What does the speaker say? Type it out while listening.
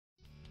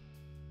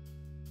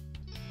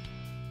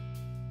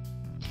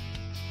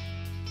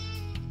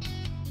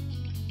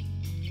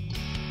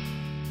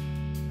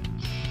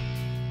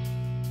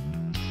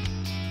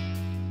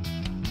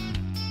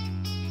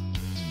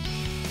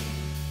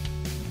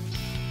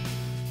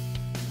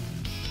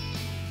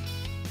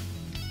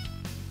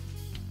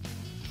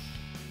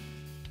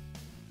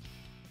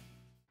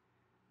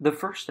The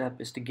first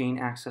step is to gain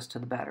access to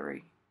the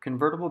battery.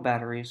 Convertible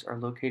batteries are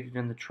located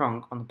in the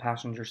trunk on the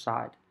passenger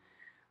side.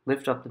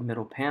 Lift up the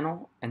middle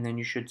panel and then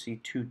you should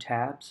see two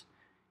tabs.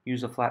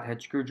 Use a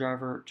flathead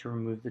screwdriver to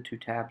remove the two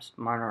tabs.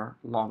 Mine are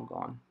long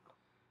gone.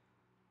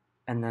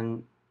 And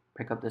then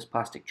pick up this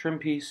plastic trim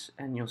piece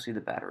and you'll see the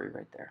battery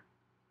right there.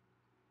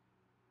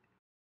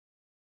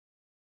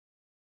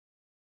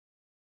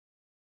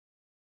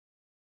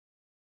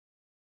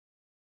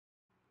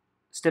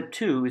 Step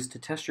 2 is to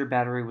test your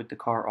battery with the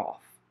car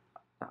off.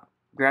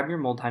 Grab your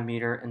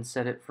multimeter and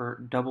set it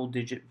for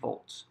double-digit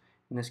volts.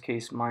 In this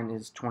case, mine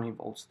is 20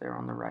 volts there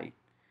on the right.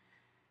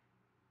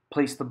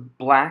 Place the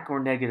black or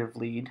negative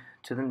lead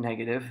to the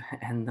negative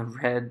and the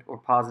red or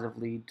positive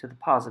lead to the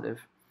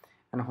positive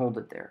and hold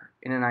it there.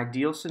 In an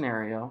ideal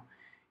scenario,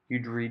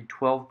 you'd read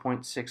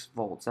 12.6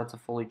 volts. That's a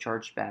fully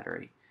charged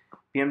battery.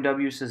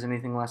 BMW says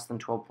anything less than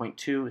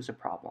 12.2 is a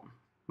problem.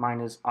 Mine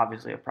is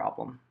obviously a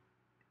problem.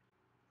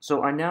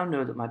 So I now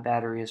know that my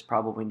battery is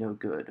probably no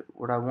good.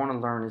 What I want to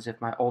learn is if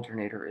my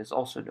alternator is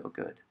also no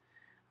good.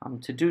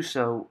 To do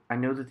so, I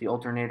know that the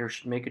alternator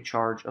should make a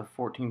charge of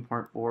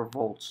 14.4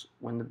 volts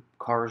when the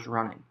car is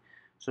running.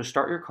 So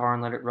start your car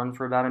and let it run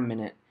for about a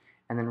minute,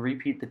 and then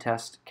repeat the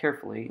test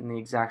carefully in the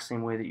exact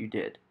same way that you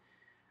did.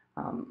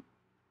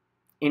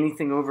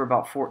 Anything over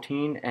about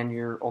 14 and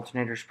your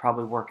alternator is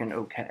probably working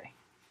okay.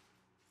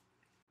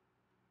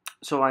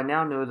 So I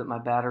now know that my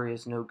battery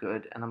is no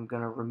good, and I'm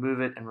going to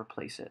remove it and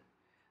replace it.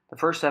 The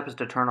first step is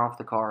to turn off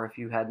the car if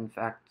you had in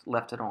fact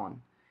left it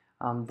on.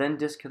 Then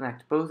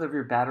disconnect both of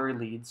your battery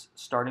leads,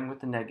 starting with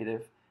the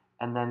negative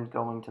and then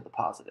going to the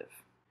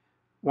positive.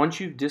 Once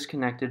you've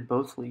disconnected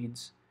both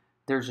leads,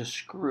 there's a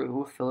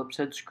screw, a Phillips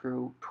head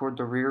screw, toward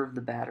the rear of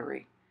the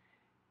battery.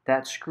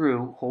 That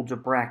screw holds a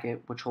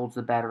bracket which holds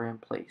the battery in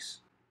place.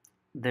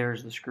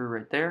 There's the screw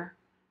right there,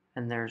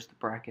 and there's the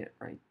bracket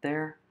right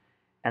there.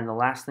 And the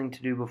last thing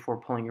to do before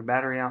pulling your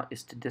battery out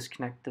is to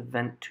disconnect the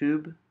vent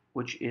tube,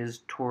 which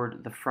is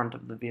toward the front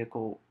of the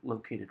vehicle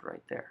located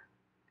right there.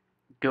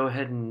 Go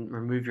ahead and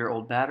remove your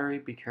old battery.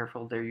 Be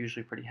careful, they're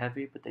usually pretty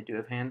heavy, but they do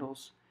have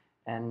handles.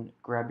 And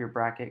grab your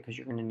bracket because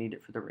you're going to need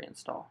it for the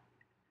reinstall.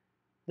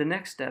 The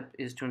next step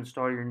is to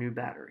install your new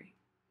battery.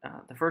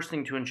 The first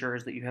thing to ensure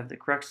is that you have the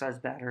correct size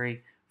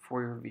battery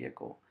for your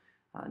vehicle.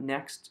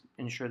 Next,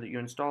 ensure that you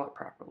install it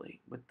properly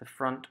with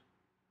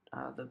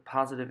the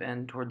positive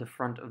end toward the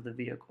front of the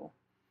vehicle.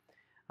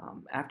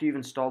 After you've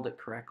installed it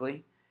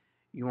correctly,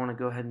 you want to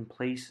go ahead and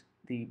place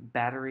the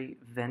battery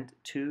vent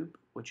tube,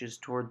 which is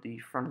toward the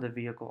front of the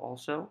vehicle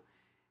also.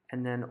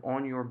 And then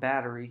on your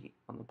battery,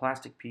 on the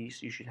plastic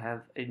piece, you should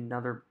have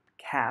another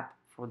cap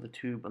for the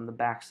tube on the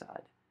back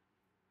side.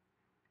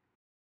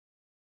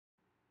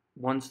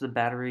 Once the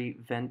battery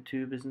vent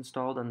tube is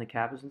installed and the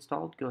cap is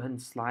installed, go ahead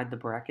and slide the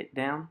bracket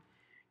down.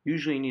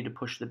 Usually you need to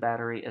push the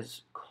battery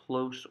as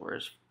close or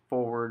as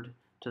forward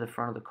to the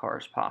front of the car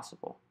as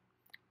possible.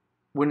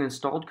 When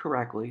installed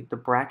correctly, the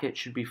bracket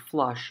should be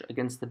flush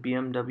against the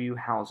BMW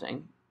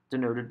housing,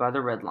 denoted by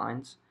the red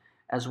lines,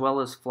 as well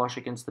as flush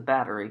against the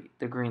battery,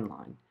 the green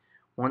line.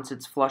 Once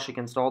it's flush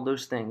against all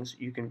those things,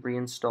 you can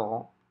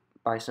reinstall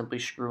by simply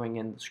screwing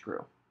in the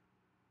screw.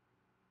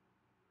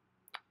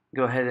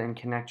 Go ahead and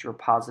connect your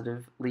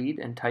positive lead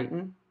and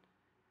tighten,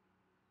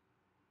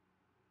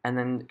 and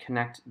then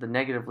connect the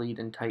negative lead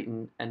and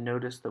tighten, and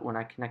notice that when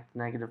I connect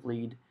the negative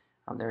lead,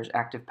 there's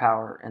active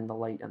power and the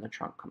light in the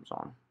trunk comes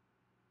on.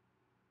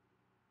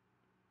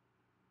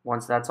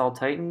 Once that's all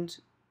tightened,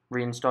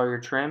 reinstall your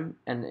trim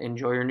and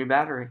enjoy your new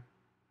battery.